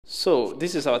So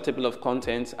this is our table of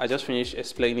contents. I just finished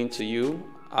explaining to you.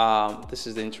 This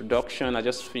is the introduction. I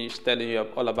just finished telling you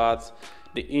all about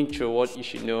the intro, what you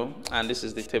should know. And this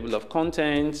is the table of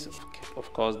contents.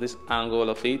 Of course, this angle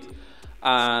of it.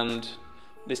 And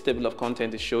this table of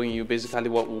content is showing you basically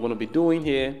what we're going to be doing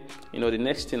here. The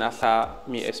next thing after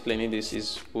me explaining this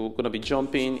is we're going to be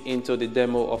jumping into the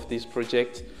demo of this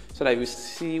project so that you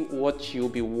see what you'll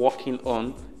be working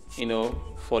on,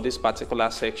 for this particular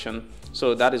section.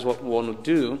 So that is what we want to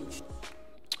do.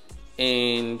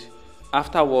 And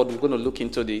afterward, we're going to look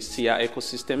into the CR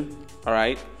ecosystem. All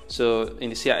right. So in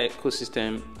the CR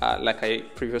ecosystem, like I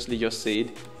previously just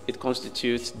said, it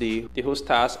constitutes the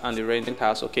hosters and the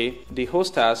renters. Okay, the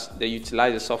hosters, they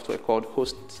utilize a software called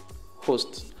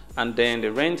host, and then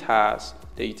the renters,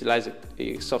 they utilize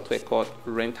a software called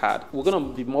rented. We're going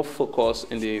to be more focused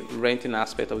in the renting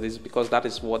aspect of this because that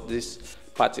is what this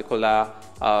particular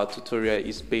tutorial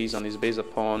is based on. Is based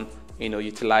upon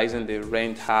utilizing the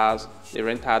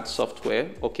rented software,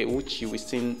 okay, which you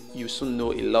soon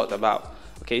know a lot about.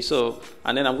 Okay, so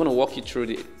and then I'm going to walk you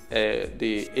through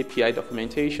the API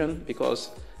documentation because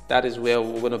that is where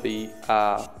we're going to be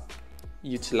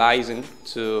utilizing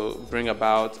to bring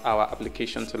about our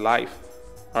application to life.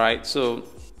 All right, so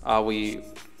we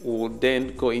will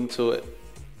then go into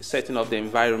setting up the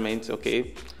environment.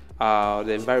 Okay,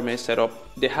 the environment setup.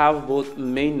 They have both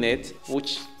mainnet,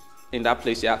 which in that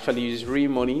place you actually use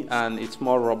real money and it's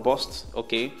more robust.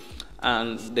 Okay,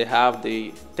 and they have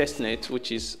the testnet,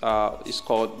 which is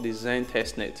called the Zen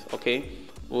testnet. Okay,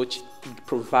 which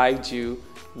provides you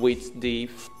with the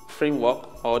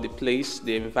framework or the place,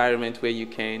 the environment where you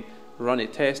can run a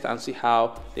test and see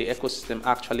how the ecosystem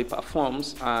actually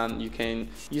performs, and you can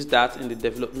use that in the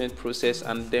development process,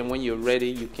 and then when you're ready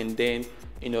you can then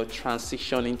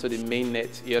transition into the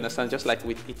mainnet, you understand, just like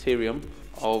with Ethereum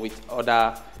or with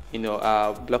other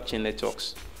blockchain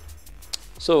networks.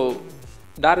 So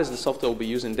that is the software we'll be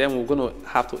using. Then we're going to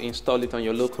have to install it on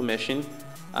your local machine.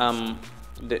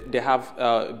 They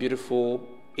have beautiful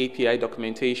API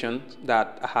documentation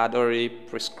that I had already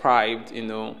prescribed,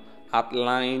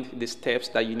 outlined the steps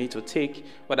that you need to take.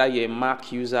 Whether you're a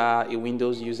Mac user, a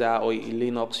Windows user, or a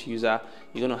Linux user,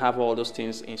 you're going to have all those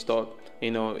things installed.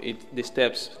 The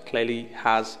steps clearly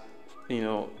has,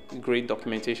 great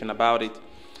documentation about it.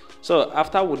 So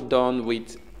after we're done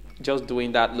with just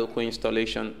doing that local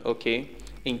installation, okay,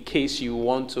 in case you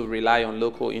want to rely on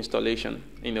local installation,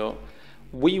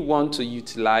 we want to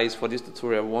utilize, for this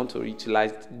tutorial, we want to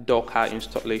utilize Docker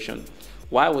installation.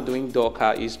 Why we're doing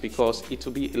Docker is because it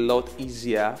will be a lot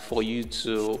easier for you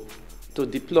to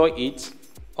deploy it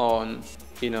on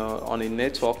on a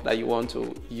network that you want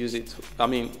to use it. I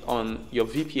mean, on your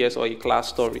VPS or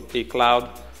a cloud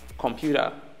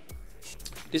computer.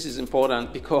 This is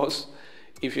important because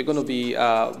if you're going to be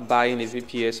buying a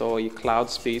VPS or a cloud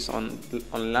space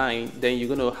online, then you're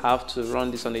going to have to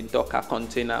run this on a Docker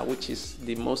container, which is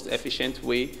the most efficient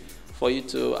way for you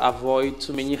to avoid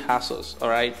too many hassles. All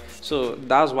right, so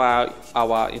that's why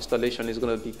our installation is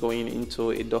going to be going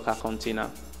into a Docker container.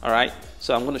 All right,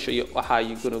 so I'm going to show you how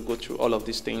you're going to go through all of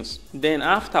these things. Then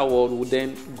afterward, we'll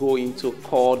then go into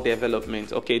core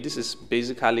development. Okay, this is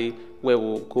basically where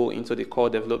we'll go into the core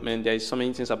development. There is so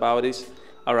many things about this.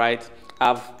 All right,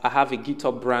 I have a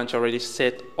GitHub branch already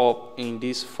set up in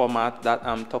this format that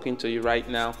I'm talking to you right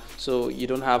now, so you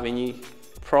don't have any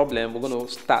problem. We're going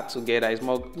to start together.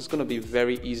 It's going to be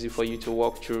very easy for you to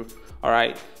walk through. All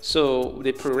right, so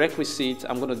the prerequisites,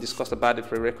 I'm going to discuss about the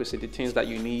prerequisite, the things that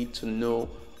you need to know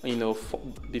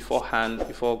beforehand,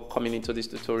 before coming into this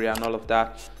tutorial and all of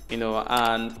that,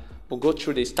 and we'll go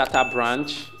through the starter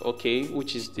branch, okay,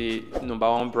 which is the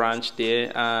 #1 branch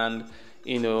there, and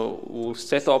we'll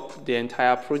set up the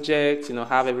entire project,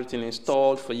 have everything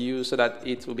installed for you so that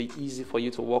it will be easy for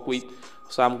you to work with.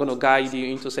 So I'm going to guide you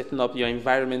into setting up your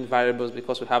environment variables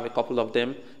because we have a couple of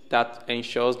them that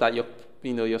ensures that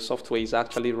your software is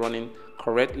actually running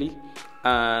correctly.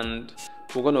 And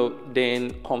we're going to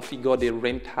then configure the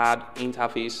rented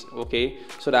interface, okay,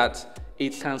 so that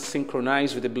it can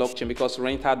synchronize with the blockchain, because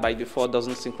rented by default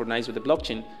doesn't synchronize with the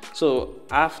blockchain. So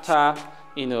after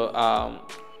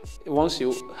once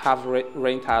you have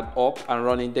rented up and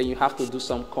running, then you have to do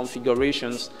some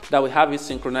configurations that will have it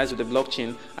synchronized with the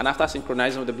blockchain. And after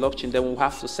synchronizing with the blockchain, then we'll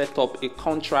have to set up a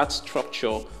contract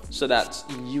structure so that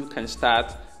you can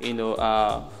start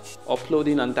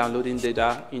uploading and downloading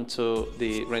data into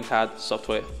the rented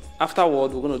software.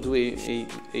 Afterward, we're going to do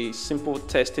a simple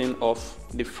testing of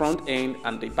the front end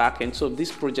and the back end. So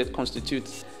this project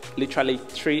constitutes literally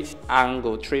three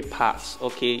parts,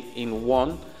 okay, in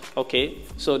one. Okay,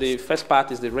 so the first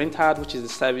part is the rentard, which is the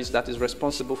service that is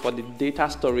responsible for the data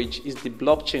storage, is the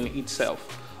blockchain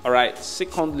itself. All right.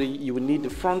 Secondly, you will need the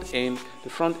front end. The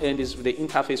front end is the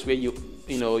interface where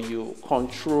you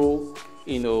control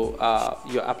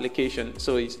your application.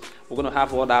 So we're going to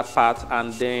have all that part,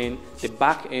 and then the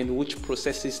back end, which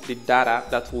processes the data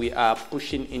that we are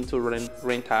pushing into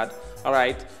rentard. All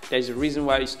right, there's a reason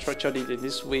why we structured it in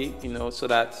this way, so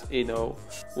that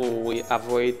we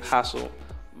avoid hassle.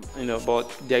 But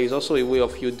there is also a way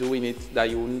of you doing it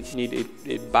that you need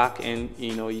a back end.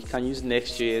 You can use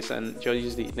Next.js and just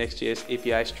use the Next.js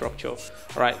API structure. All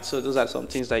right, so those are some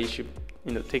things that you should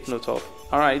take note of.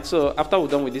 All right, so after we're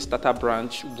done with this data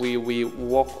branch, we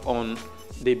work on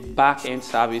the back end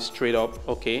service straight up.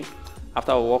 Okay,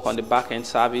 after we work on the back end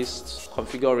service,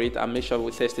 configure it and make sure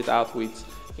we test it out with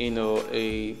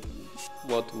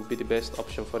what would be the best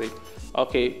option for it.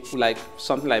 Okay, like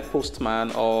something like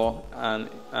Postman or an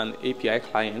API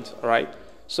client. All right,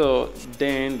 so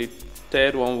then the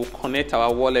third one will connect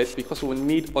our wallet, because we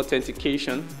need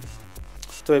authentication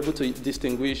to be able to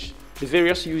distinguish the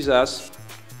various users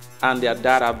and their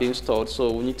data being stored.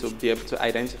 So we need to be able to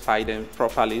identify them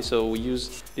properly. So we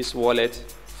use this wallet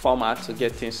format to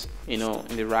get things in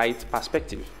the right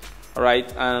perspective. All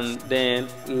right, and then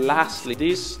lastly,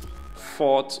 this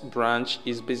fourth branch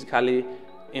is basically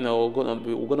we're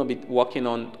gonna be working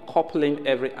on coupling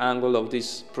every angle of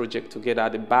this project together,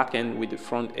 the back end with the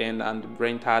front end, and the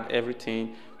rentard,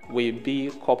 everything will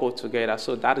be coupled together.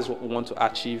 So that is what we want to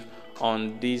achieve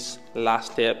on this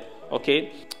last step.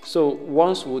 Okay, so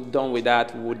once we're done with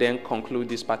that, we'll then conclude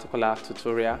this particular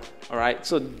tutorial. All right,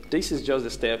 so this is just the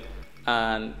step,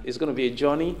 and it's going to be a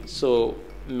journey, so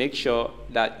make sure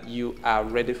that you are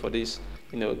ready for this.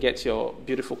 Get your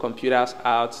beautiful computers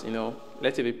out,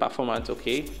 let it be performant.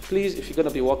 Okay, please, if you're going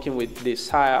to be working with the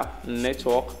SIRE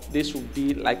network, this will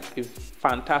be like a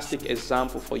fantastic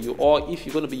example for you. Or if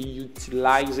you're going to be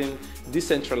utilizing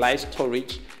decentralized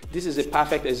storage, this is a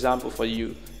perfect example for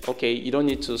you. Okay, you don't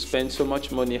need to spend so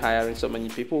much money hiring so many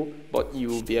people, but you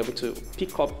will be able to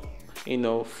pick up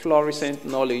fluorescent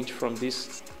knowledge from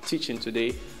this teaching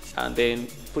today, and then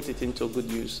put it into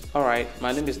good use. All right,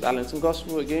 my name is Darlington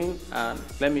Gospel again, and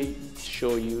let me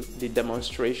show you the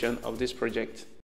demonstration of this project.